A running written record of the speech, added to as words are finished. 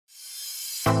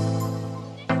Hey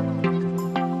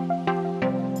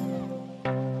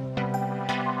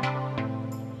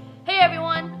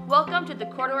everyone, welcome to the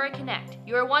Corduroy Connect,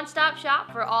 your one-stop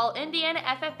shop for all Indiana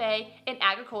FFA and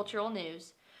agricultural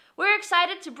news. We're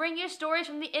excited to bring you stories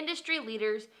from the industry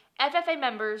leaders, FFA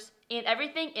members, and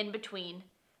everything in between.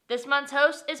 This month's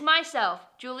host is myself,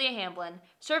 Julia Hamblin,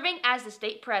 serving as the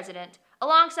state president,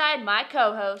 alongside my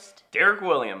co-host, Derek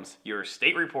Williams, your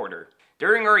state reporter.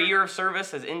 During our year of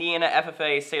service as Indiana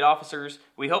FFA state officers,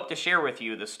 we hope to share with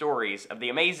you the stories of the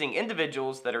amazing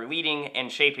individuals that are leading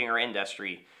and shaping our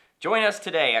industry. Join us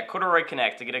today at Corduroy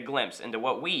Connect to get a glimpse into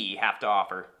what we have to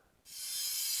offer.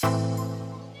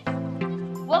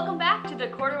 Welcome back to the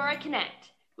Corduroy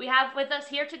Connect. We have with us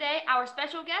here today our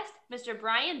special guest, Mr.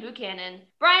 Brian Buchanan.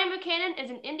 Brian Buchanan is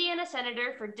an Indiana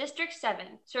Senator for District 7,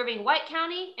 serving White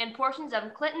County and portions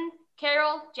of Clinton,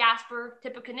 Carroll, Jasper,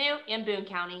 Tippecanoe, and Boone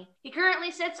County. He currently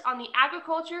sits on the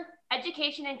Agriculture,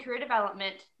 Education and Career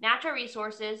Development, Natural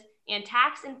Resources, and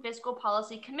Tax and Fiscal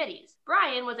Policy Committees.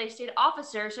 Brian was a state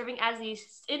officer serving as the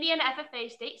Indiana FFA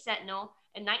State Sentinel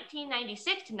in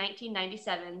 1996 to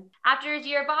 1997. After his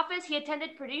year of office, he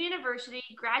attended Purdue University,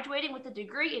 graduating with a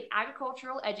degree in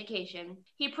agricultural education.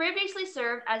 He previously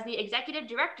served as the executive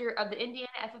director of the Indiana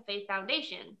FFA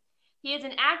Foundation. He is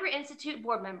an Agri-Institute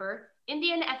board member,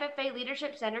 Indiana FFA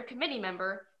Leadership Center committee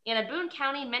member, and a Boone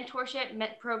County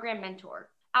Mentorship Program mentor.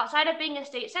 Outside of being a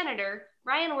state senator,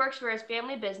 Brian works for his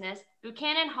family business,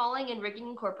 Buchanan Hauling and Rigging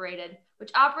Incorporated, which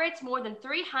operates more than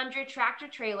 300 tractor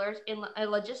trailers in a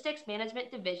logistics management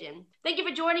division. Thank you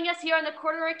for joining us here on the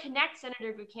Corduroy Connect,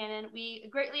 Senator Buchanan. We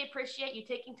greatly appreciate you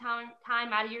taking time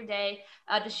out of your day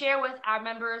to share with our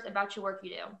members about your work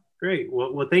you do. Great.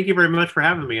 Well, thank you very much for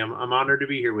having me. I'm honored to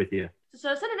be here with you.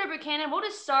 So Senator Buchanan, we'll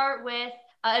just start with,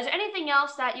 is there anything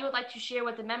else that you would like to share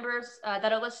with the members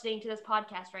that are listening to this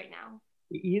podcast right now?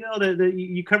 You know,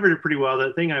 you covered it pretty well.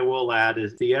 The thing I will add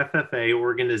is the FFA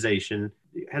organization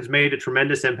has made a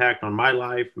tremendous impact on my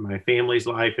life, my family's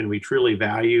life, and we truly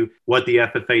value what the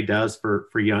FFA does for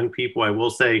young people. I will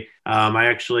say,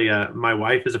 my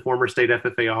wife is a former state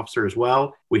FFA officer as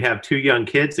well. We have two young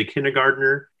kids, a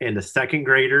kindergartner and a second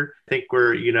grader. I think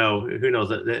we're, who knows,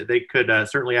 they could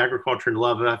certainly agriculture and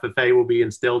love of FFA will be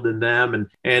instilled in them.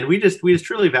 And we just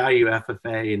truly value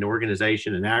FFA and the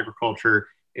organization and agriculture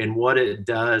and what it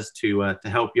does to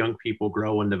help young people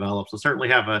grow and develop. So certainly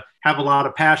have a lot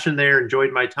of passion there.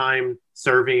 Enjoyed my time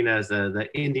serving as the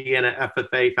Indiana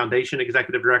FFA Foundation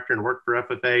Executive Director and worked for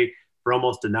FFA for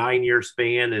almost a 9-year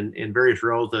span in various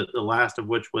roles, the last of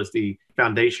which was the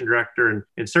Foundation Director,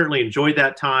 and certainly enjoyed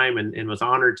that time and was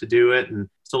honored to do it, and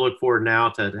still look forward now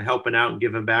to helping out and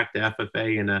giving back to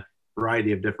FFA in a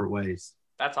variety of different ways.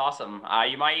 That's awesome.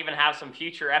 You might even have some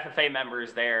future FFA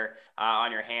members there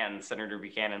on your hands, Senator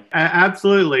Buchanan.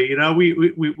 Absolutely.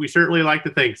 We certainly like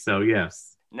to think so,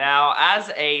 yes. Now,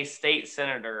 as a state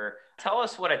senator, tell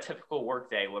us what a typical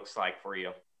workday looks like for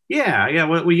you. Yeah.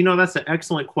 Well, that's an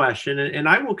excellent question. And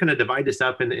I will kind of divide this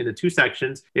up into two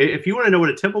sections. If you want to know what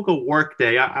a typical work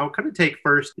day, I'll kind of take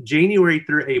first January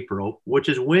through April, which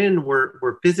is when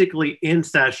we're physically in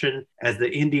session as the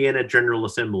Indiana General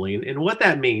Assembly. And what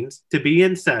that means to be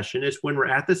in session is when we're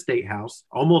at the State House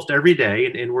almost every day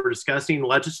and we're discussing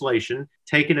legislation,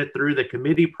 taking it through the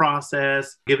committee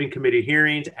process, giving committee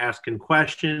hearings, asking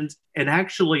questions, and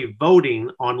actually voting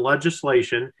on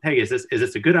legislation. Hey, is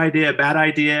this a good idea, a bad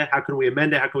idea? How can we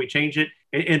amend it? How can we change it?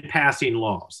 And passing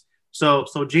laws. So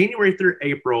January through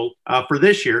April for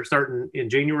this year, starting in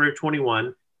January of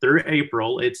 21 through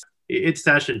April, it's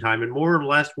session time. And more or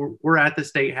less, we're at the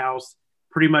State House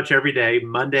pretty much every day,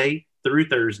 Monday through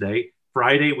Thursday.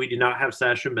 Friday, we do not have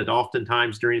session, but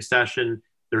oftentimes during session,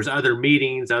 there's other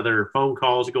meetings, other phone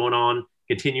calls going on,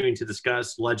 continuing to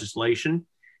discuss legislation.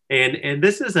 And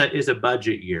this is a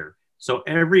budget year. So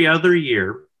every other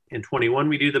year, in 21,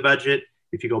 we do the budget.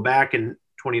 If you go back in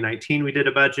 2019, we did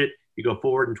a budget. You go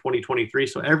forward in 2023.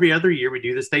 So every other year, we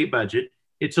do the state budget.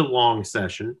 It's a long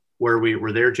session where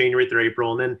we're there January through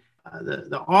April. And then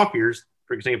the off years,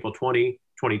 for example,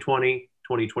 2020,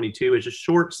 2022 is a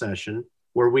short session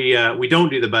where we don't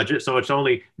do the budget. So it's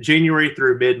only January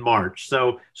through mid-March.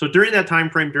 So during that time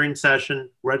frame, during session,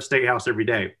 we're at State House every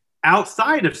day.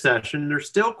 Outside of session, there's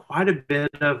still quite a bit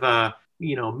of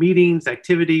meetings,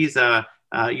 activities.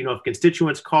 If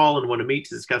constituents call and want to meet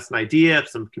to discuss an idea, if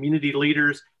some community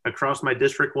leaders across my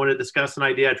district want to discuss an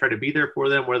idea, I try to be there for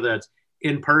them, whether that's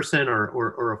in person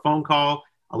or a phone call.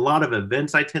 A lot of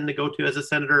events I tend to go to as a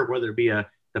senator, whether it be the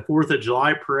 4th of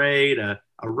July parade, a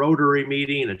Rotary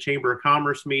meeting, a Chamber of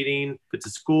Commerce meeting, if it's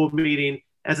a school meeting.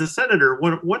 As a senator,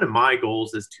 one of my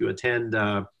goals is to attend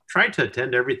try to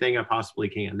attend everything I possibly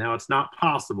can. Now, it's not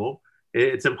possible.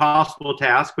 It's an impossible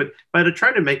task, but I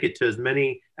try to make it to as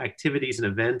many activities and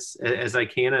events as I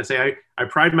can. I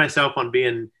pride myself on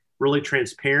being really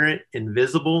transparent and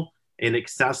visible and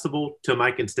accessible to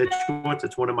my constituents.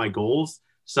 It's one of my goals.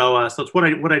 So it's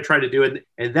what I try to do,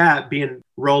 and that being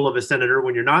role of a senator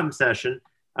when you're not in session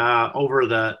over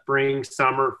the spring,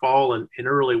 summer, fall, and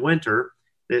early winter.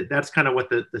 That's kind of what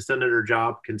the senator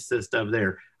job consists of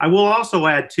there. I will also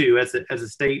add too, as a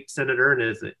state senator and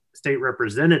as a state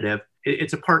representative,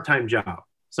 it's a part-time job.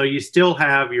 So you still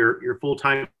have your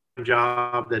full-time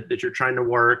job that you're trying to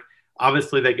work.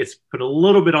 Obviously, that gets put a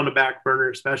little bit on the back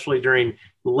burner, especially during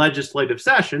the legislative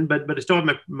session. But I still have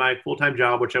my full-time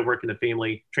job, which I work in the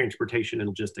family transportation and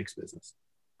logistics business.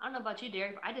 I don't know about you,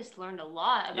 Derek, but I just learned a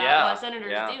lot about what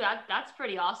senators do. That's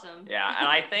pretty awesome. Yeah, and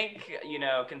I think,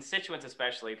 constituents,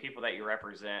 especially people that you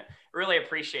represent, really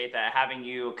appreciate that, having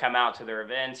you come out to their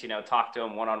events, talk to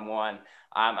them one-on-one.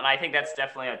 And I think that's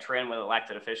definitely a trend with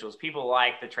elected officials. People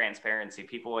like the transparency.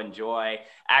 People enjoy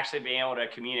actually being able to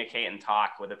communicate and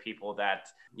talk with the people that,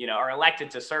 are elected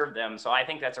to serve them. So I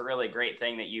think that's a really great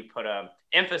thing that you put a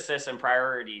emphasis and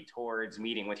priority towards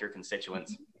meeting with your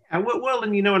constituents. Well,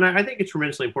 and I think it's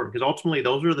tremendously important because ultimately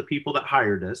those are the people that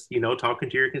hired us, talking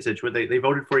to your constituent. They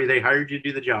voted for you. They hired you to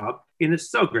do the job. And it's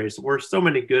so great. So where so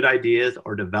many good ideas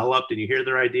are developed and you hear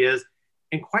their ideas.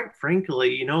 And quite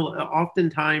frankly,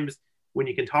 oftentimes when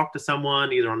you can talk to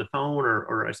someone either on the phone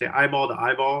or I say eyeball to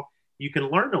eyeball, you can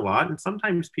learn a lot. And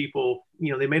sometimes people,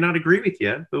 they may not agree with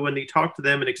you, but when you talk to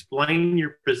them and explain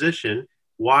your position,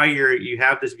 why you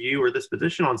have this view or this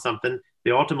position on something, they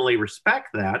ultimately respect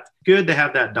that. Good to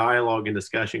have that dialogue and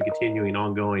discussion continuing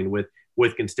ongoing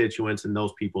with constituents and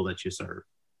those people that you serve.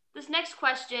 This next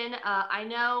question, I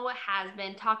know has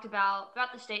been talked about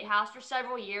throughout the State House for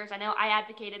several years. I know I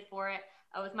advocated for it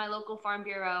with my local Farm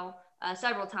Bureau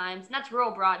several times, and that's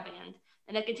rural broadband.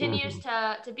 And it continues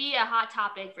to be a hot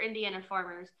topic for Indiana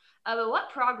farmers. But what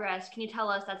progress can you tell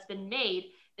us that's been made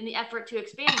in the effort to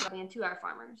expand broadband to our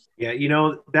farmers? Yeah,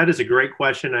 that is a great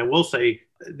question. I will say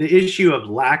the issue of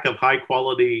lack of high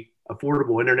quality,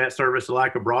 affordable internet service, the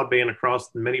lack of broadband across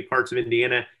many parts of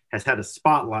Indiana has had a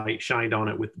spotlight shined on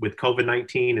it with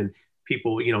COVID-19 and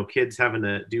people, kids having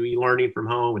to do e-learning from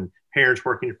home and parents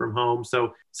working from home.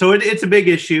 So it's a big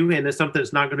issue and it's something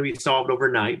that's not going to be solved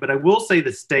overnight. But I will say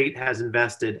the state has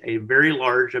invested a very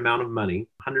large amount of money,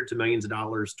 hundreds of millions of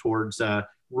dollars towards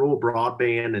rural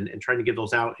broadband and trying to get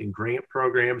those out in grant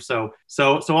programs. So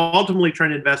ultimately trying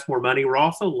to invest more money. We're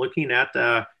also looking at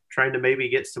trying to maybe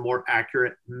get some more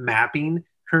accurate mapping.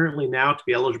 Currently now, to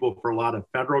be eligible for a lot of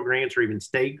federal grants or even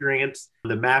state grants,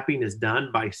 the mapping is done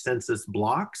by census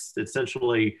blocks.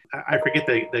 Essentially, I forget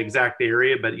the exact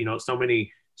area, but so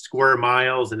many square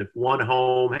miles. And if one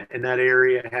home in that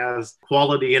area has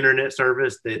quality internet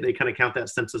service, they kind of count that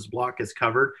census block as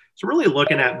covered. So really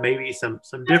looking at maybe some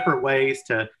different ways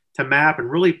to map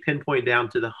and really pinpoint down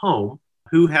to the home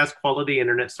who has quality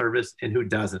internet service and who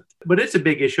doesn't. But it's a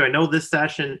big issue. I know this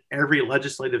session, every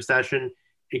legislative session,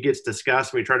 it gets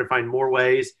discussed. We try to find more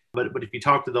ways. But if you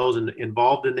talk to those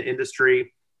involved in the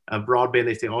industry of broadband,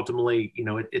 they say ultimately,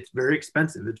 it's very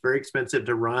expensive. It's very expensive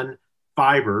to run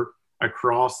fiber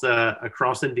across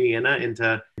Indiana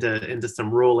into some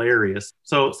rural areas.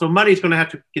 So money's going to have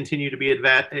to continue to be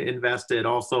invested.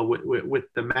 Also with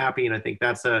the mapping, I think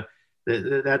that's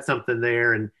something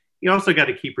there. And you also got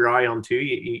to keep your eye on too.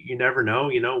 You never know.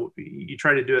 You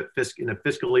try to do it in a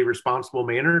fiscally responsible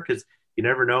manner because you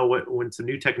never know when some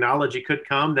new technology could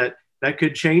come that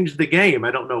could change the game.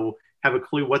 I don't have a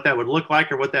clue what that would look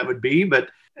like or what that would be, but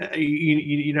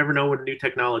you never know when new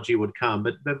technology would come.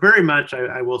 But very much,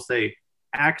 I will say,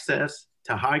 access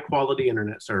to high quality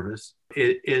internet service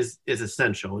is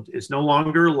essential. It's no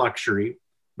longer a luxury,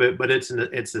 but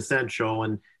it's essential.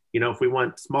 And if we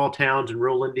want small towns in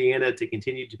rural Indiana to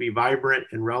continue to be vibrant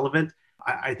and relevant,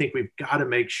 I think we've got to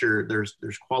make sure there's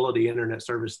quality internet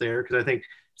service there. Because I think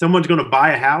someone's going to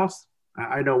buy a house.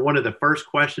 I know one of the first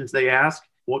questions they ask,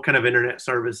 what kind of internet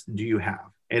service do you have?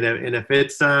 And if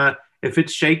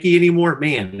it's shaky anymore,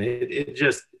 man,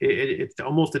 it's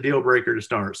almost a deal breaker to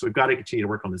start. So we've got to continue to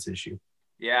work on this issue.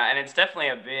 Yeah, and it's definitely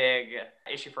a big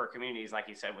issue for our communities, like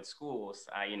you said, with schools.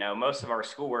 Most of our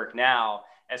schoolwork now,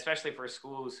 especially for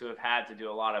schools who have had to do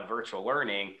a lot of virtual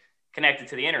learning, connected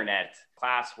to the internet,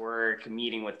 classwork,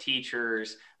 meeting with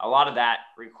teachers, a lot of that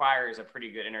requires a pretty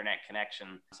good internet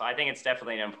connection. So I think it's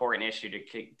definitely an important issue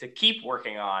to keep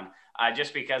working on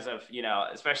just because of,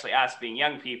 especially us being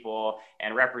young people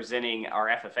and representing our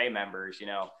FFA members,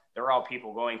 they're all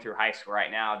people going through high school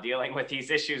right now dealing with these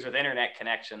issues with internet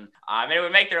connection. And it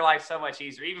would make their life so much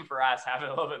easier, even for us, having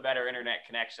a little bit better internet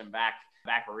connection back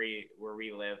where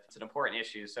we live. It's an important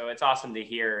issue. So it's awesome to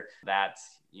hear that,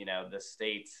 the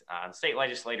state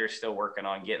legislature is still working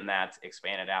on getting that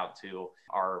expanded out to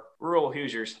our rural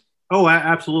Hoosiers. Oh,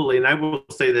 absolutely. And I will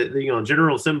say that,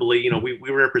 General Assembly, we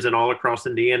represent all across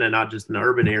Indiana, not just in the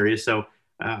urban areas. So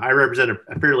I represent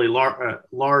a fairly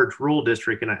large rural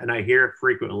district, and I hear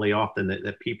frequently often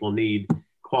that people need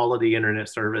quality internet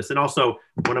service. And also,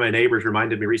 one of my neighbors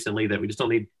reminded me recently that we just don't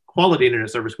need quality internet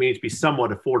service. We need to be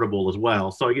somewhat affordable as well.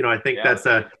 So, I think that's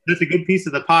a good piece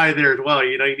of the pie there as well.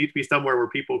 You need to be somewhere where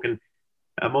people can,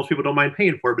 most people don't mind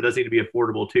paying for it, but it does need to be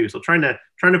affordable too. So trying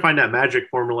to find that magic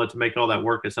formula to make all that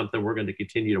work is something we're going to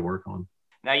continue to work on.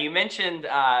 Now, you mentioned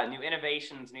new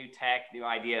innovations, new tech, new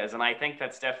ideas, and I think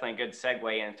that's definitely a good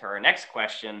segue into our next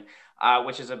question,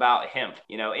 which is about hemp.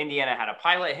 Indiana had a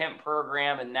pilot hemp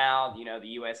program, and now,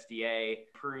 the USDA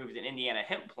approved an Indiana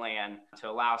hemp plan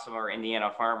to allow some of our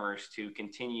Indiana farmers to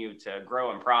continue to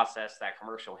grow and process that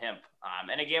commercial hemp.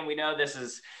 And again, we know this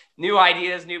is new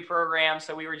ideas, new programs,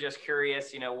 so we were just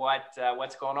curious,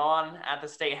 what's going on at the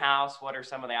State House? What are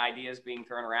some of the ideas being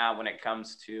thrown around when it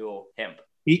comes to hemp?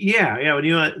 Yeah.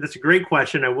 That's a great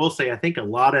question. I will say, I think a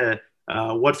lot of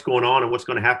what's going on and what's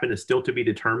going to happen is still to be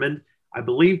determined. I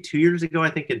believe 2 years ago,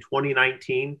 I think in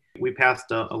 2019, we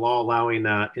passed a law allowing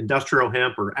industrial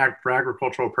hemp or for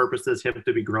agricultural purposes, hemp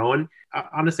to be grown.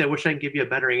 Honestly, I wish I could give you a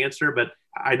better answer, but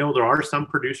I know there are some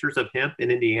producers of hemp in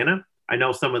Indiana. I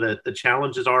know some of the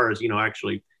challenges is,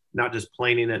 actually not just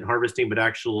planting it and harvesting, but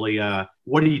actually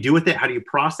what do you do with it? How do you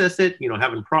process it?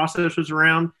 Having processors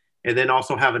around, and then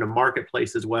also having a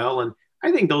marketplace as well. And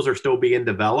I think those are still being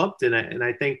developed. And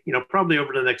I think, probably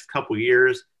over the next couple of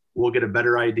years, we'll get a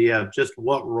better idea of just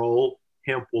what role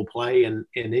hemp will play in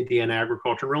Indiana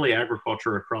agriculture, really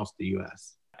agriculture across the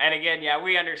U.S. And again,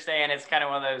 we understand it's kind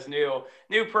of one of those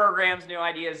new programs, new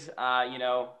ideas,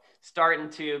 starting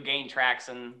to gain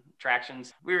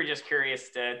tractions. We were just curious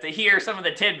to hear some of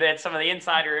the tidbits, some of the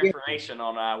insider information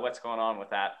on what's going on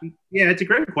with that. Yeah, it's a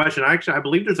great question. Actually, I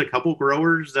believe there's a couple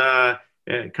growers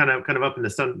kind of up in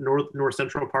the north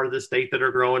central part of the state that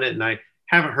are growing it, and I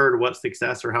haven't heard what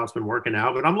success or how it's been working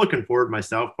out, but I'm looking forward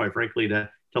myself, quite frankly, to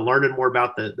learning more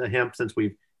about the hemp since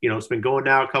we've, it's been going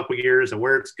now a couple of years and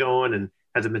where it's going and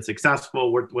has it been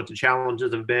successful, what the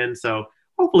challenges have been. So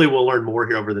hopefully we'll learn more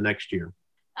here over the next year.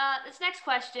 This next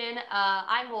question,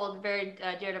 I hold very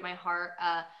dear to my heart.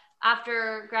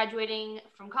 After graduating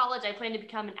from college, I plan to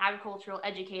become an agricultural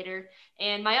educator,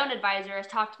 and my own advisor has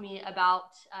talked to me about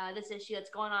this issue that's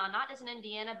going on, not just in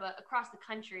Indiana, but across the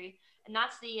country, and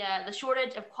that's the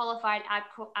shortage of qualified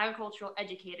agricultural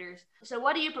educators. So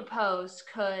what do you propose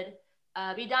could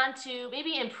be done to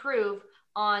maybe improve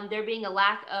on there being a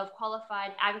lack of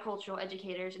qualified agricultural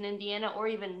educators in Indiana or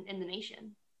even in the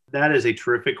nation? That is a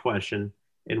terrific question,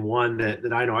 and one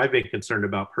that I know I've been concerned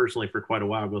about personally for quite a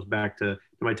while. It goes back to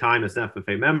my time as an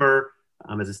FFA member,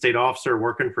 as a state officer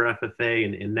working for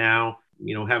FFA, and now,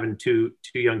 having two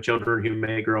young children who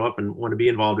may grow up and want to be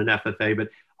involved in FFA. But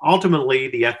ultimately,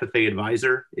 the FFA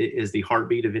advisor is the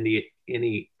heartbeat of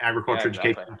any agriculture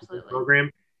education program.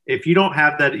 If you don't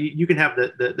have that, you can have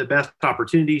the best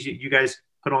opportunities. You guys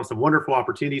put on some wonderful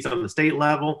opportunities on the state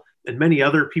level, and many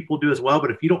other people do as well. But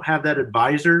if you don't have that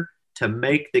advisor to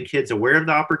make the kids aware of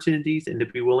the opportunities and to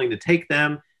be willing to take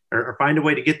them or find a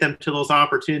way to get them to those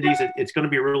opportunities, it's going to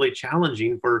be really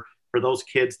challenging for those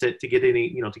kids to get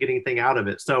anything out of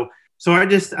it. So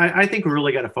I think we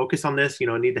really got to focus on this,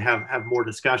 need to have more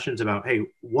discussions about, hey,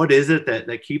 what is it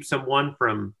that keeps someone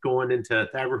from going into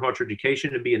agriculture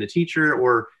education and being a teacher,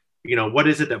 or, what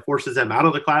is it that forces them out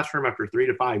of the classroom after 3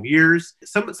 to 5 years?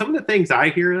 Some of the things I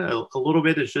hear a little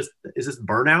bit is this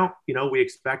burnout. We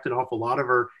expect an awful lot of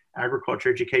our agriculture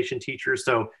education teachers.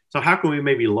 So how can we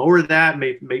maybe lower that,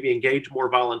 maybe engage more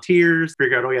volunteers,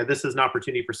 figure out, oh yeah, this is an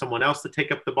opportunity for someone else to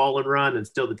take up the ball and run, and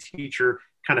still the teacher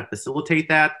kind of facilitate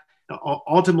that.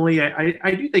 Ultimately,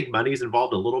 I do think money is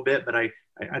involved a little bit, but I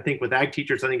think with ag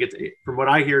teachers, I think from what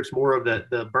I hear, it's more of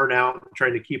the burnout,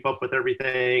 trying to keep up with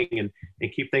everything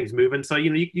and keep things moving. So,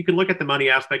 you can look at the money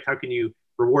aspect. How can you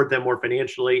reward them more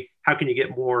financially? How can you get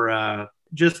more,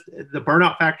 just the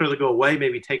burnout factor to go away,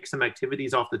 maybe take some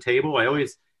activities off the table? I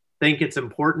always think it's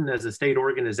important as a state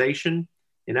organization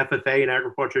in FFA and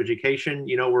agriculture education.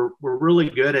 We're really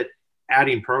good at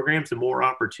adding programs and more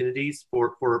opportunities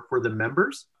for the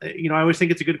members. I always think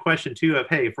it's a good question too of,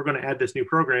 hey, if we're going to add this new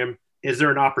program, is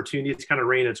there an opportunity to kind of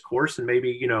rein its course and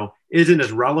maybe, isn't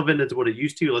as relevant as what it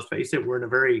used to? Let's face it, we're in a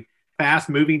very fast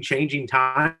moving, changing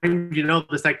times.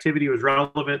 This activity was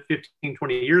relevant 15,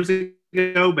 20 years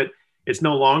ago, but it's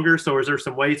no longer. So is there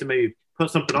some ways to maybe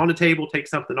put something on the table, take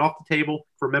something off the table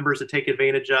for members to take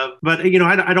advantage of? But, I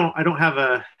don't have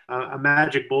a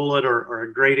magic bullet or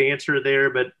a great answer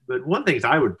there. But one thing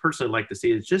I would personally like to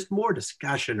see is just more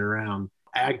discussion around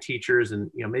ag teachers, and,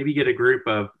 maybe get a group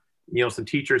of, some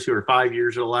teachers who are 5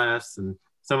 years or less, and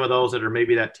some of those that are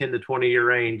maybe that 10 to 20 year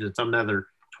range, and some other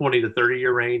 20 to 30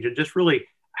 year range, and just really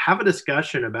have a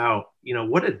discussion about,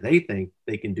 what do they think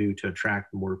they can do to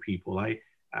attract more people?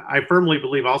 I firmly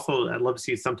believe also I'd love to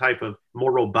see some type of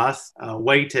more robust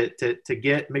way to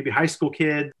get maybe high school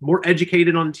kids more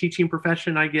educated on the teaching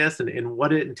profession, I guess, and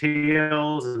what it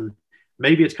entails. And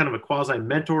maybe it's kind of a quasi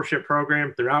mentorship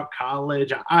program throughout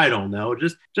college. I don't know,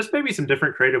 just maybe some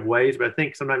different creative ways. But I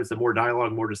think sometimes the more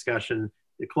dialogue, more discussion,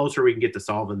 the closer we can get to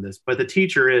solving this. But the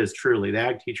teacher is truly, the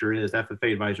ag teacher is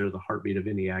FFA advisor, the heartbeat of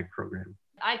any ag program.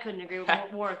 I couldn't agree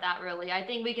more with that, really. I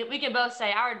think we can both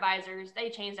say our advisors,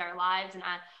 they changed our lives, and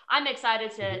I'm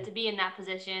excited to be in that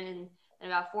position in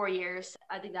about 4 years.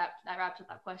 I think that wraps up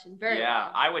that question very well.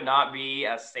 I would not be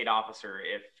a state officer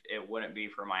if it wouldn't be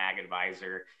for my ag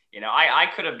advisor. I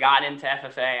could have gotten into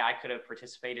FFA. I could have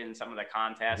participated in some of the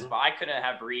contests, but I couldn't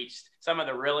have reached some of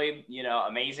the really,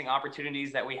 amazing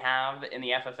opportunities that we have in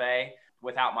the FFA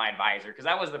without my advisor, because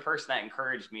that was the person that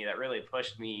encouraged me, that really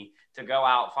pushed me to go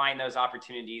out, find those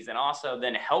opportunities, and also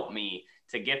then help me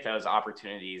to get those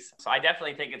opportunities. So I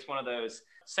definitely think it's one of those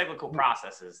cyclical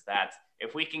processes that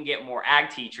if we can get more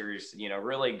ag teachers,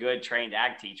 really good trained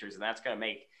ag teachers, and that's going to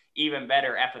make even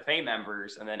better FFA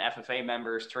members, and then FFA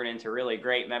members turn into really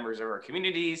great members of our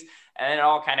communities, and then it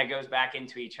all kind of goes back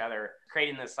into each other,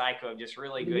 creating this cycle of just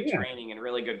really good training and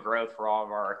really good growth for all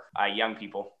of our young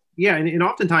people. Yeah, and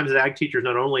oftentimes the ag teachers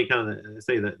not only kind of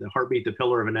say the heartbeat, the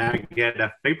pillar of an ag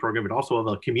FFA program, but also of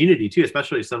a community too,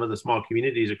 especially some of the small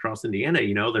communities across Indiana.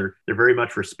 They're very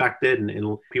much respected,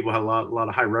 and people have a lot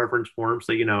of high reverence for them.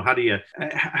 So how do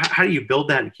you build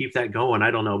that and keep that going?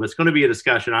 I don't know, but it's going to be a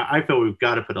discussion. I feel we've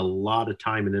got to put a lot of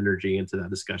time and energy into that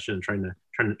discussion, trying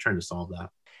to solve that.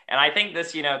 And I think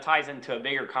this, ties into a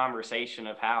bigger conversation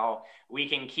of how we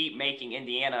can keep making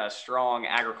Indiana a strong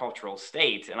agricultural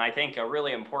state. And I think a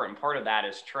really important part of that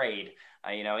is trade.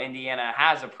 Indiana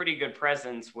has a pretty good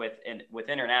presence with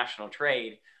international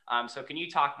trade. So can you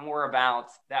talk more about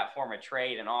that form of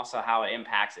trade and also how it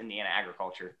impacts Indiana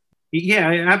agriculture? Yeah,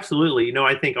 absolutely.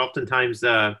 I think oftentimes,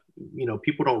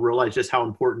 people don't realize just how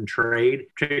important trade,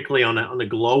 particularly on a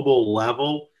global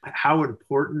level, how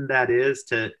important that is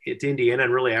to Indiana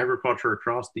and really agriculture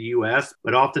across the U.S.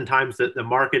 But oftentimes the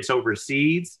markets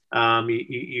overseas,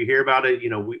 you hear about it.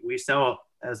 We sell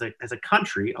as a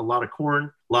country a lot of corn,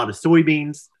 a lot of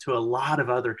soybeans to a lot of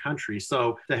other countries.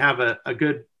 So to have a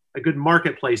good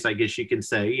marketplace, I guess you can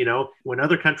say, when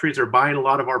other countries are buying a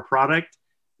lot of our product,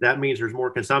 that means there's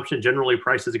more consumption. Generally,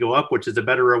 prices go up, which is a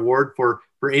better reward for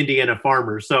Indiana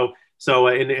farmers. So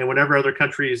whenever other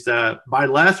countries buy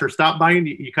less or stop buying,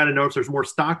 you kind of notice there's more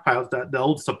stockpiles. The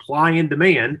old supply and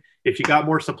demand. If you got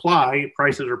more supply,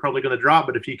 prices are probably going to drop.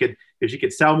 But if you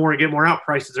could sell more and get more out,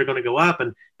 prices are going to go up.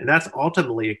 And that's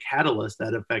ultimately a catalyst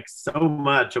that affects so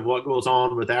much of what goes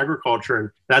on with agriculture. And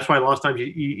that's why a lot of times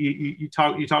you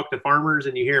talk to farmers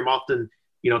and you hear them often,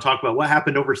 talk about what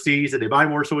happened overseas, and they buy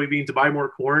more soybeans, to buy more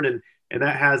corn, and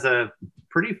that has a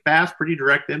pretty fast, pretty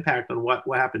direct impact on what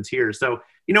happens here. So,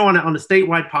 on a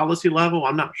statewide policy level,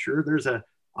 I'm not sure there's a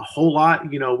whole lot.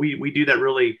 We do that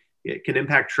really, it can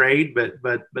impact trade,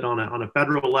 but on a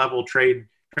federal level, trade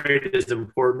is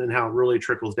important, and how it really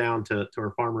trickles down to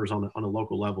our farmers on a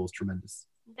local level is tremendous.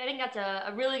 I think that's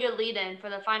a really good lead-in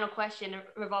for the final question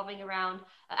revolving around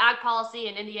ag policy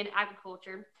and Indiana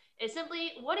agriculture. Is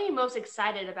simply, what are you most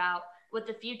excited about with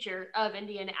the future of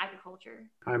Indiana agriculture?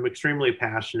 I'm extremely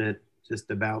passionate just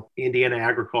about Indiana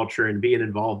agriculture and being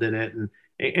involved in it.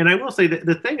 And I will say that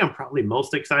the thing I'm probably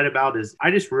most excited about is I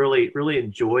just really, really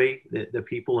enjoy the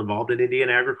people involved in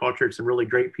Indiana agriculture. It's some really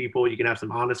great people. You can have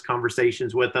some honest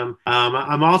conversations with them.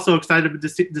 I'm also excited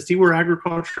to see where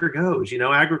agriculture goes.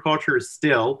 Agriculture is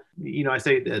still, I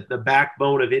say the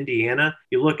backbone of Indiana.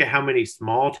 You look at how many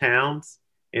small towns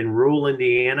in rural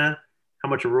Indiana, how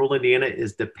much of rural Indiana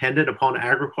is dependent upon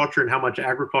agriculture and how much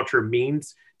agriculture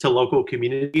means to local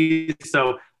communities.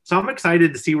 So I'm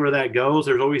excited to see where that goes.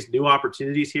 There's always new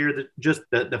opportunities here. That just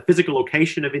the physical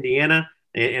location of Indiana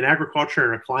and agriculture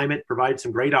and our climate provides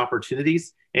some great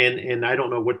opportunities. And I don't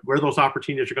know where those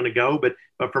opportunities are going to go, but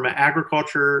from an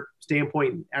agriculture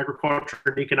standpoint, agriculture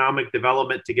and economic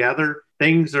development together,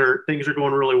 things are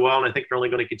going really well. And I think they're only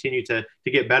going to continue to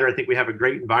get better. I think we have a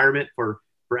great environment for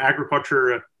for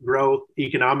agriculture growth,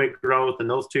 economic growth, and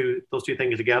those two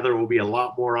things together will be a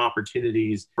lot more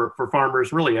opportunities for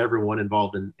farmers, really everyone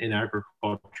involved in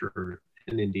agriculture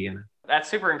in Indiana. That's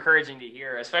super encouraging to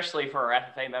hear, especially for our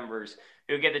FFA members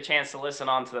who get the chance to listen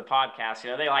on to the podcast.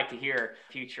 They like to hear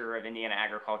the future of Indiana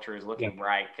agriculture is looking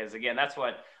bright, because again, that's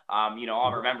what all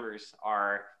of our members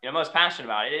are most passionate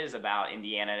about. It is about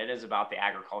Indiana. It is about the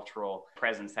agricultural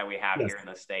presence that we have here in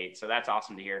the state. So that's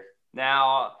awesome to hear.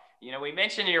 Now, we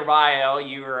mentioned in your bio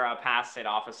you were a past state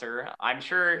officer. I'm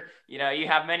sure, you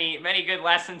have many, many good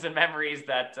lessons and memories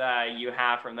that you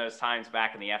have from those times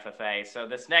back in the FFA. So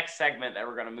this next segment that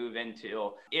we're going to move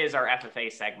into is our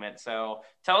FFA segment. So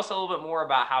tell us a little bit more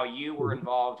about how you were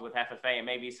involved with FFA and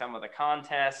maybe some of the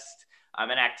contests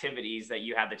and activities that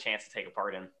you had the chance to take a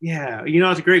part in. Yeah,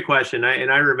 it's a great question.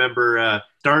 I remember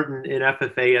starting in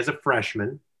FFA as a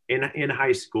freshman in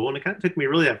high school. And it kind of took me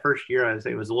really that first year, I'd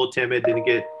say, was a little timid,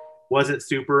 wasn't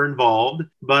super involved,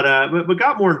 but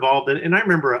got more involved. And I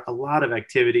remember a lot of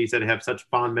activities that I have such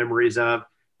fond memories of.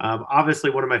 Obviously,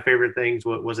 one of my favorite things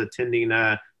was attending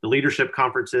the leadership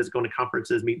conferences, going to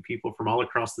conferences, meeting people from all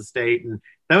across the state. And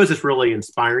that was just really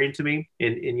inspiring to me.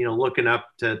 And looking up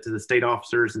to the state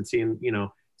officers and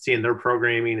seeing their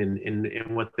programming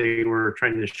and what they were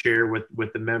trying to share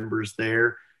with the members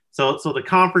there. So the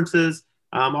conferences,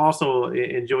 also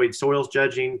enjoyed soils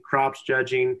judging, crops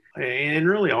judging, and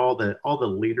really all the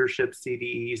leadership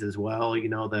CDEs as well.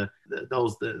 All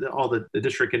the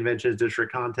district conventions,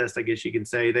 district contests, I guess you can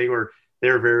say, they were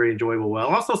very enjoyable. Well,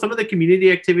 also some of the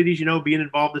community activities, being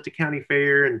involved at the county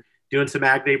fair and doing some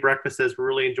Ag Day breakfasts were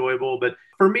really enjoyable. But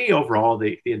for me, overall,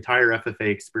 the entire FFA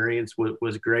experience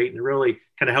was great, and it really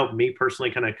kind of helped me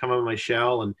personally kind of come out of my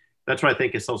shell. And that's what I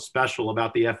think is so special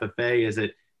about the FFA, is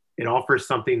it offers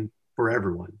something for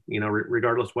everyone,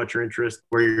 regardless what your interest,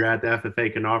 where you're at. The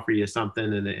FFA can offer you something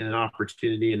and an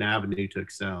opportunity, an avenue to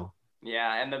excel.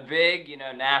 Yeah, and the big,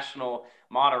 national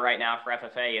motto right now for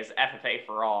FFA is FFA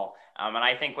for all. And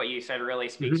I think what you said really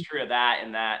speaks true to that,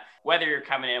 in that whether you're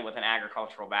coming in with an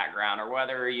agricultural background or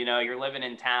whether, you're living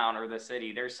in town or the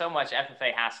city, there's so much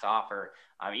FFA has to offer.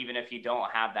 Even if you don't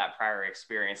have that prior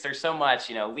experience, there's so much,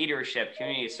 leadership,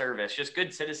 community service, just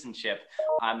good citizenship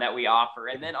that we offer.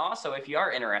 And then also, if you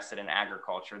are interested in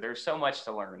agriculture, there's so much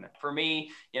to learn. For me,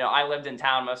 I lived in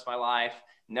town most of my life.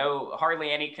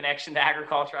 Hardly any connection to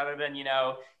agriculture other than,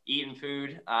 eating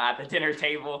food at the dinner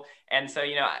table. And so,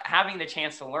 having the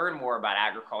chance to learn more about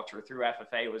agriculture through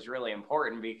FFA was really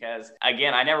important, because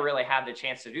again, I never really had the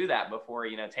chance to do that before,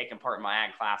 taking part in my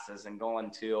ag classes and going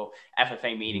to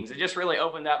FFA meetings. It just really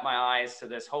opened up my eyes to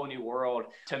this whole new world,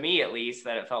 to me at least,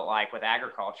 that it felt like with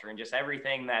agriculture and just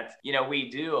everything that, we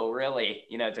do really,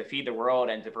 to feed the world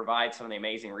and to provide some of the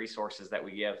amazing resources that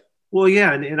we give. Well,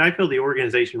 yeah, and I feel the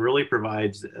organization really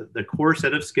provides the core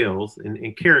set of skills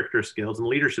and character skills and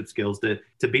leadership skills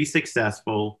to be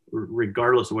successful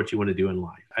regardless of what you want to do in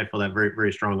life. I feel that very,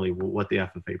 very strongly what the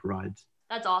FFA provides.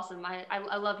 That's awesome.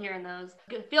 I love hearing those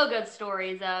feel-good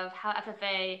stories of how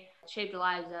FFA shaped the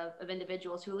lives of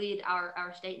individuals who lead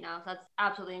our state now. So that's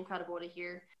absolutely incredible to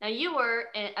hear. Now, you were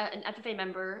an FFA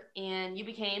member and you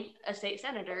became a state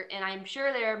senator, and I'm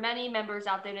sure there are many members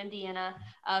out there in Indiana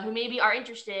who maybe are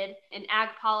interested in ag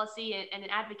policy and in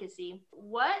advocacy.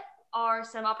 What are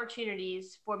some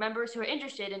opportunities for members who are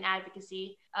interested in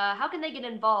advocacy? How can they get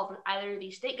involved with either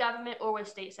the state government or with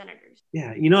state senators?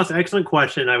 Yeah, it's an excellent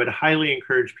question. I would highly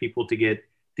encourage people to get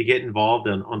involved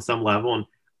on some level. And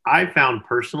I found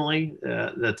personally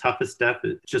the toughest step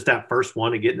is just that first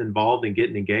one of getting involved and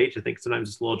getting engaged. I think sometimes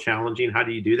it's a little challenging. How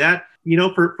do you do that?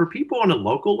 For people on a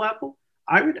local level,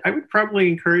 I would probably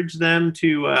encourage them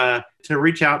to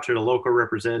reach out to the local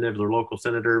representative or local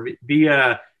senator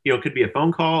via, it could be a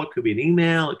phone call, it could be an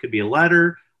email, it could be a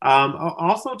letter.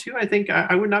 Also, too, I think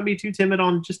I would not be too timid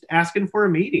on just asking for a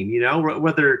meeting,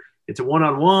 whether it's a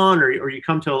one-on-one or you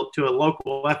come to a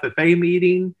local FFA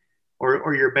meeting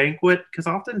or your banquet, because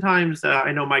oftentimes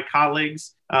I know my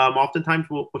colleagues oftentimes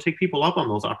will take people up on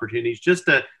those opportunities just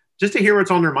to hear what's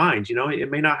on their minds.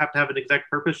 It may not have to have an exact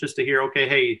purpose, just to hear, okay,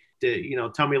 hey,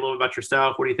 tell me a little about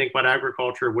yourself. What do you think about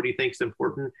agriculture? What do you think is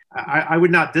important? I would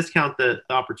not discount the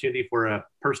opportunity for a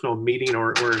personal meeting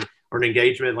or an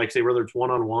engagement, like say, whether it's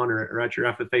one-on-one or at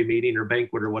your FFA meeting or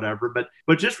banquet or whatever,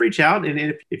 but just reach out.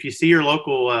 And if you see your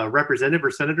local representative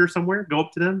or senator somewhere, go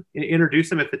up to them,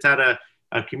 introduce them. If it's at a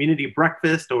community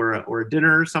breakfast or a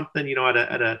dinner or something,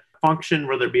 at a function,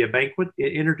 whether it be a banquet,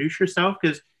 introduce yourself.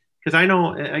 Because I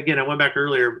know, again, I went back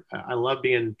earlier, I love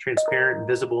being transparent and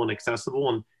visible and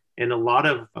accessible. And a lot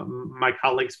of my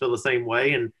colleagues feel the same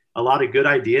way. And a lot of good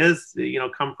ideas,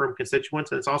 come from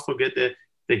constituents. And it's also good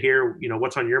to to hear,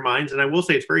 what's on your minds. And I will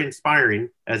say it's very inspiring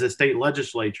as a state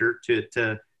legislature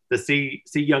to see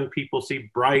young people, see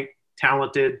bright,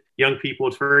 talented young people.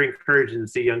 It's very encouraging to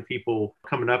see young people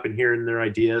coming up and hearing their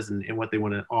ideas and what they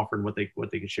want to offer and what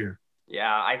they can share.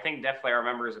 Yeah, I think definitely our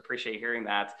members appreciate hearing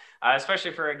that,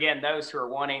 especially for, again, those who are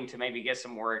wanting to maybe get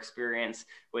some more experience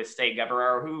with state government,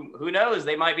 or who knows,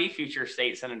 they might be future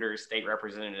state senators, state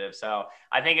representatives. So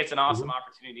I think it's an awesome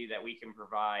opportunity that we can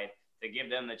provide to give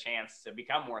them the chance to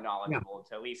become more knowledgeable,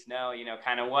 to at least know,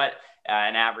 kind of what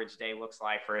an average day looks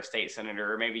like for a state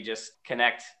senator, or maybe just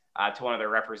connect to one of their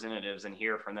representatives and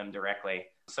hear from them directly.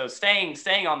 So staying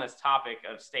on this topic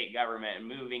of state government and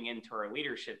moving into our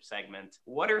leadership segment,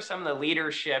 what are some of the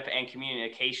leadership and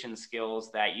communication skills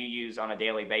that you use on a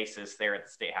daily basis there at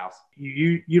the State House?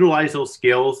 You utilize those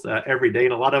skills every day,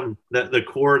 and a lot of them, the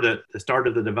core, the start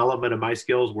of the development of my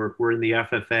skills were in the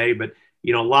FFA, but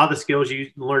a lot of the skills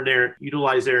you learn there,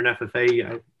 utilize there in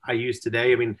FFA, I use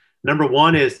today. I mean, number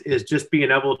one is just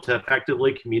being able to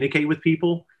effectively communicate with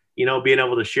people. Being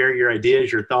able to share your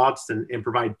ideas, your thoughts, and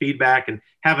provide feedback, and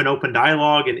have an open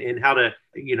dialogue, and how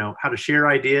to share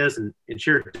ideas and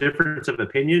share difference of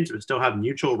opinions, but still have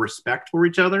mutual respect for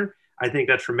each other. I think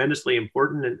that's tremendously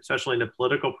important, and especially in the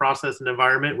political process and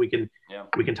environment. We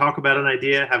can talk about an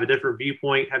idea, have a different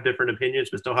viewpoint, have different opinions,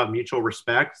 but still have mutual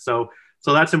respect. So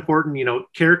that's important.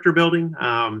 Character building.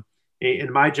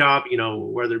 In my job,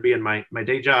 whether it be in my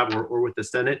day job or with the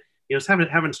Senate, it's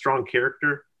having strong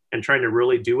character and trying to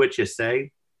really do what you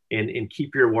say and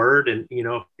keep your word. And,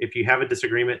 if you have a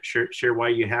disagreement, share why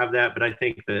you have that. But I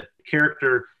think that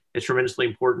character is tremendously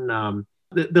important.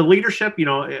 The leadership,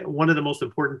 one of the most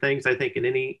important things I think in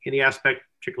any aspect,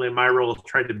 particularly in my role, is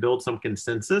trying to build some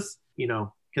consensus.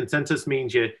 Consensus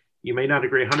means you may not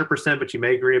agree 100%, but you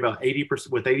may agree about 80%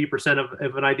 with 80%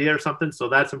 of an idea or something. So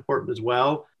that's important as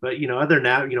well. But, other than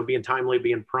that, being timely,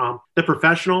 being prompt, being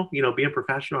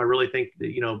professional, I really think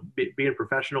that, being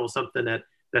professional is something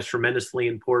that's tremendously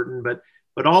important.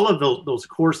 But all of those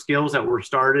core skills that were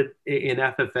started in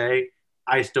FFA,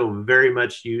 I still very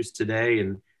much use today,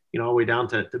 and, all the way down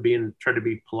to trying to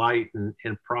be polite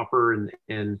and proper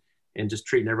and just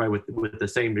treating everybody with the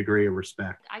same degree of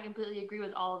respect. I completely agree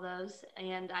with all of those.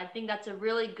 And I think that's a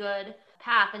really good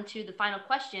path into the final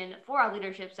question for our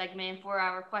leadership segment and for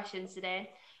our questions today.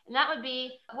 And that would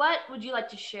be, what would you like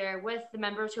to share with the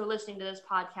members who are listening to this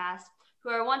podcast who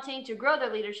are wanting to grow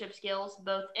their leadership skills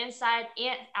both inside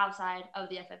and outside of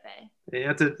the FFA?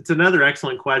 Yeah, it's another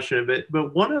excellent question.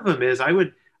 But one of them is I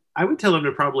would tell them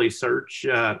to probably search,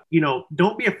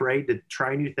 don't be afraid to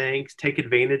try new things, take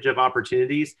advantage of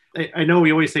opportunities. I know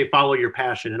we always say follow your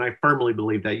passion, and I firmly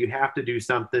believe that you have to do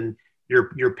something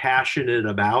you're passionate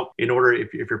about. In order,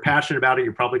 if you're passionate about it,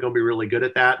 you're probably going to be really good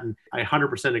at that. And I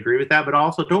 100% agree with that. But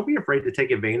also, don't be afraid to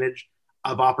take advantage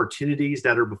of opportunities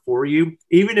that are before you,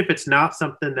 even if it's not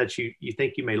something that you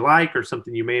think you may like, or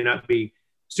something you may not be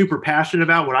super passionate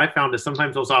about. What I found is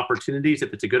sometimes those opportunities,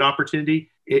 if it's a good opportunity,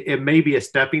 it may be a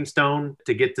stepping stone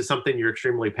to get to something you're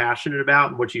extremely passionate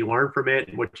about, and what you learn from it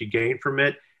and what you gain from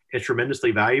it is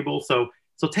tremendously valuable. So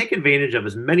take advantage of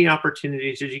as many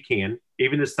opportunities as you can,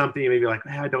 even if it's something you may be like,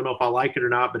 I don't know if I like it or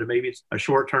not, but maybe it's a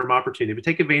short-term opportunity, but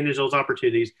take advantage of those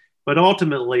opportunities. But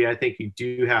ultimately, I think you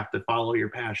do have to follow your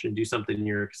passion, do something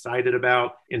you're excited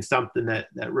about, and something that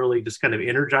really just kind of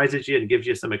energizes you and gives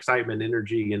you some excitement,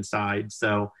 energy inside.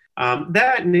 So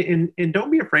that, and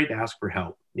don't be afraid to ask for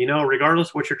help. Regardless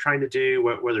of what you're trying to do,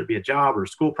 whether it be a job or a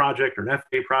school project or an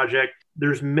FA project,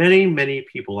 there's many, many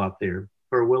people out there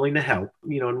who are willing to help,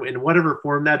 in whatever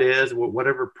form that is,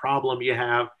 whatever problem you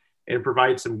have, and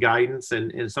provide some guidance.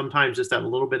 And sometimes just that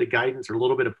little bit of guidance or a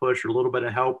little bit of push or a little bit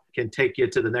of help can take you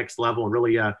to the next level and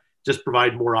really just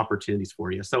provide more opportunities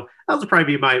for you. So that would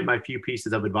probably be my few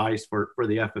pieces of advice for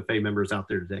the FFA members out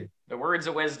there today. The words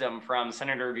of wisdom from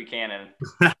Senator Buchanan.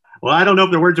 Well, I don't know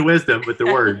if they're words of wisdom, but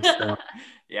they're words. So.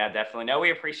 Yeah, definitely. No,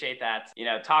 we appreciate that.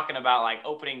 Talking about like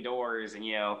opening doors and,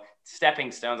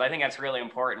 stepping stones. I think that's really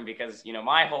important because,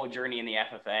 my whole journey in the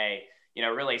FFA,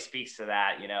 really speaks to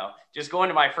that. Just going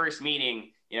to my first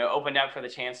meeting, opened up for the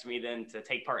chance to me then to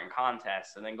take part in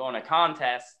contests, and then going to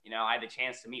contests, I had the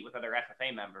chance to meet with other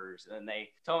FFA members, and they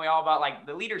told me all about like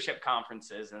the leadership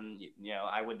conferences. And,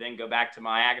 I would then go back to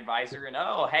my ag advisor and,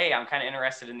 oh, hey, I'm kind of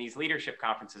interested in these leadership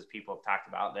conferences people have talked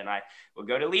about. Then I would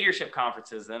go to leadership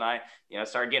conferences. Then I,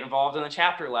 started getting involved in the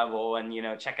chapter level and,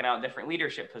 checking out different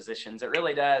leadership positions. It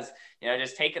really does,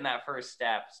 just taking that first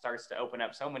step starts to open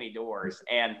up so many doors.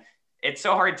 And it's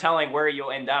so hard telling where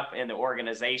you'll end up in the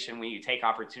organization when you take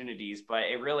opportunities, but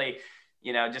it really,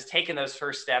 just taking those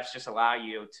first steps just allow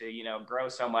you to, grow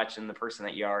so much in the person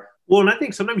that you are. Well, and I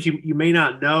think sometimes you may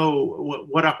not know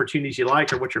what opportunities you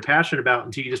like or what you're passionate about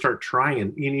until you just start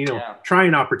trying,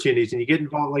 trying opportunities, and you get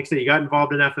involved. Like I say, you got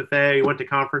involved in FFA, you went to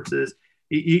conferences.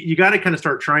 You got to kind of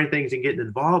start trying things and getting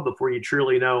involved before you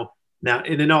truly know. Now,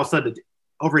 and then all of a sudden,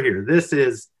 over here, this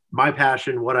is my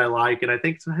passion, what I like. And I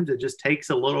think sometimes it just takes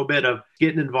a little bit of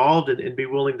getting involved and be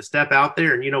willing to step out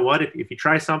there. And you know what, if you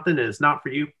try something and it's not for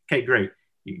you, okay, great.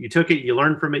 You took it, you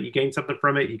learned from it, you gained something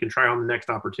from it, you can try on the next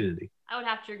opportunity. I would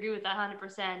have to agree with that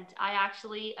 100%. I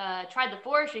actually tried the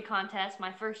forestry contest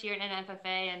my first year in NFFA,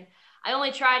 and I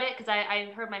only tried it because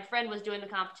I heard my friend was doing the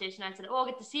competition. I said, I'll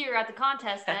get to see her at the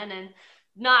contest then, and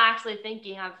not actually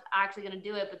thinking I'm actually going to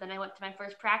do it. But then I went to my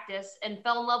first practice and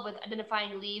fell in love with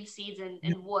identifying leaves, seeds, and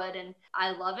wood. And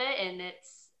I love it. And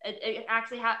it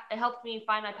actually it helped me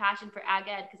find my passion for ag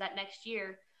ed, because that next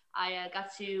year I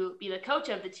got to be the coach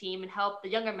of the team and help the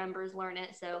younger members learn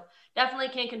it. So definitely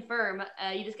can confirm.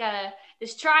 You just got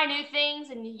to try new things,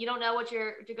 and you don't know what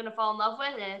you're going to fall in love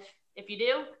with. And if you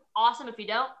do, awesome. If you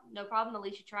don't, no problem. At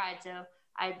least you tried. So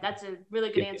that's a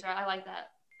really good answer. I like that.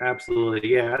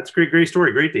 Absolutely. Yeah, that's a great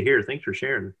story. Great to hear. Thanks for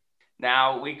sharing.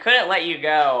 Now, we couldn't let you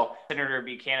go, Senator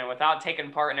Buchanan, without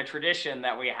taking part in a tradition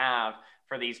that we have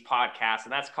for these podcasts,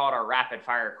 and that's called our rapid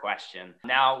fire question.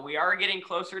 Now, we are getting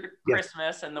closer to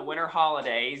Christmas and the winter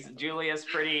holidays. Julia's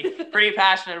pretty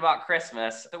passionate about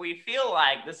Christmas, so we feel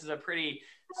like this is a pretty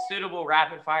suitable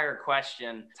rapid fire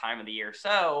question time of the year.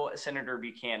 So, Senator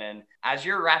Buchanan, as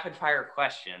your rapid fire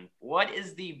question, what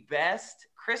is the best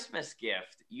Christmas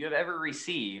gift you have ever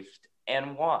received,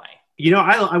 and why?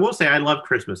 I will say I love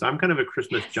Christmas. I'm kind of a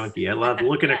Christmas junkie. I love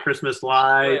looking at Christmas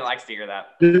lights. Really likes to hear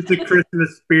that. It's the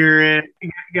Christmas spirit.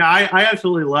 Yeah, I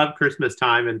absolutely love Christmas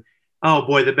time. And oh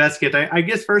boy, the best gift. I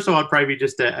guess first of all, I'd probably be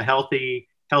just a healthy,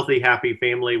 happy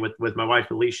family with my wife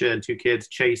Alicia and 2 kids,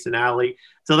 Chase and Allie.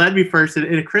 So that'd be first.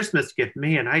 And a Christmas gift,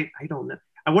 man, I don't know.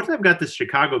 I one time got the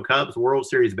Chicago Cubs World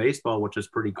Series baseball, which is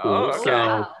pretty cool. Oh, okay.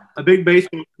 So a big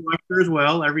baseball collector as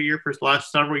well. Every year for the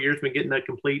last several years, been getting that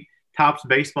complete Topps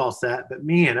baseball set. But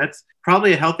man, that's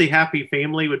probably a healthy, happy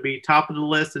family would be top of the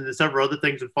list, and then several other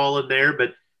things would fall in there.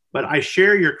 But I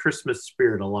share your Christmas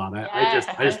spirit a lot. I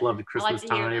just love the Christmas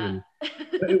time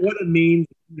and what it means.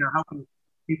 How can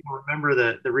people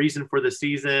remember the reason for the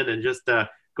season, and just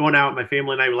going out. My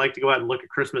family and I would like to go out and look at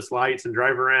Christmas lights and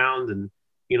drive around and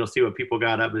see what people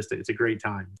got up. It's a great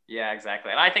time. Yeah,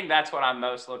 exactly. And I think that's what I'm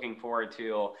most looking forward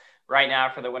to right now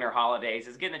for the winter holidays,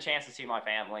 is getting a chance to see my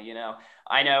family.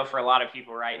 I know for a lot of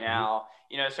people right now,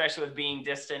 especially with being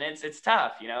distant, it's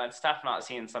tough. It's tough not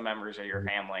seeing some members of your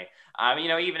family.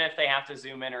 Even if they have to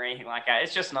Zoom in or anything like that,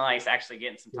 it's just nice actually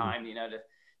getting some time,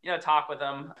 to talk with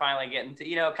them, finally getting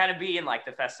to, kind of be in like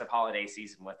the festive holiday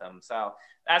season with them. So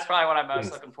that's probably what I'm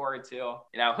most looking forward to.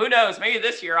 Who knows? Maybe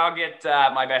this year I'll get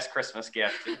my best Christmas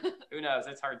gift. Who knows?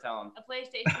 It's hard telling. A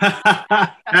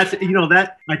PlayStation. That's,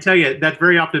 that I tell you, that's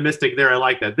very optimistic there. I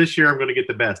like that. This year I'm going to get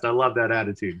the best. I love that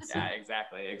attitude. So yeah,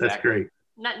 exactly. That's great.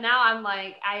 Now I'm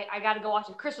like, I got to go watch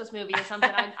a Christmas movie or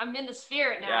something. I'm in the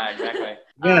spirit now. Yeah, exactly.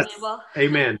 Yes.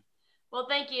 Amen. Well,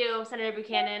 thank you, Senator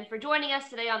Buchanan, for joining us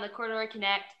today on the Corduroy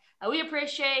Connect. We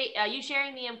appreciate you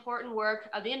sharing the important work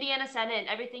of the Indiana Senate and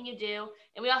everything you do.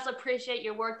 And we also appreciate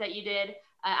your work that you did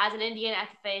as an Indiana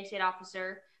FFA state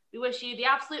officer. We wish you the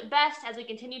absolute best as we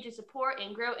continue to support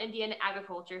and grow Indiana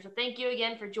agriculture. So thank you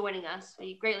again for joining us.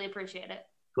 We greatly appreciate it.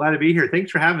 Glad to be here. Thanks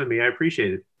for having me. I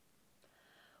appreciate it.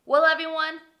 Well,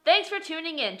 everyone, thanks for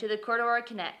tuning in to the Corduroy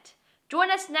Connect. Join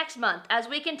us next month as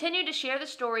we continue to share the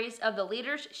stories of the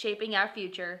leaders shaping our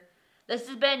future. This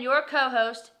has been your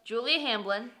co-host, Julia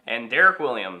Hamblin. And Derek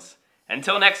Williams.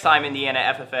 Until next time, Indiana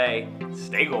FFA,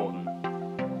 stay golden.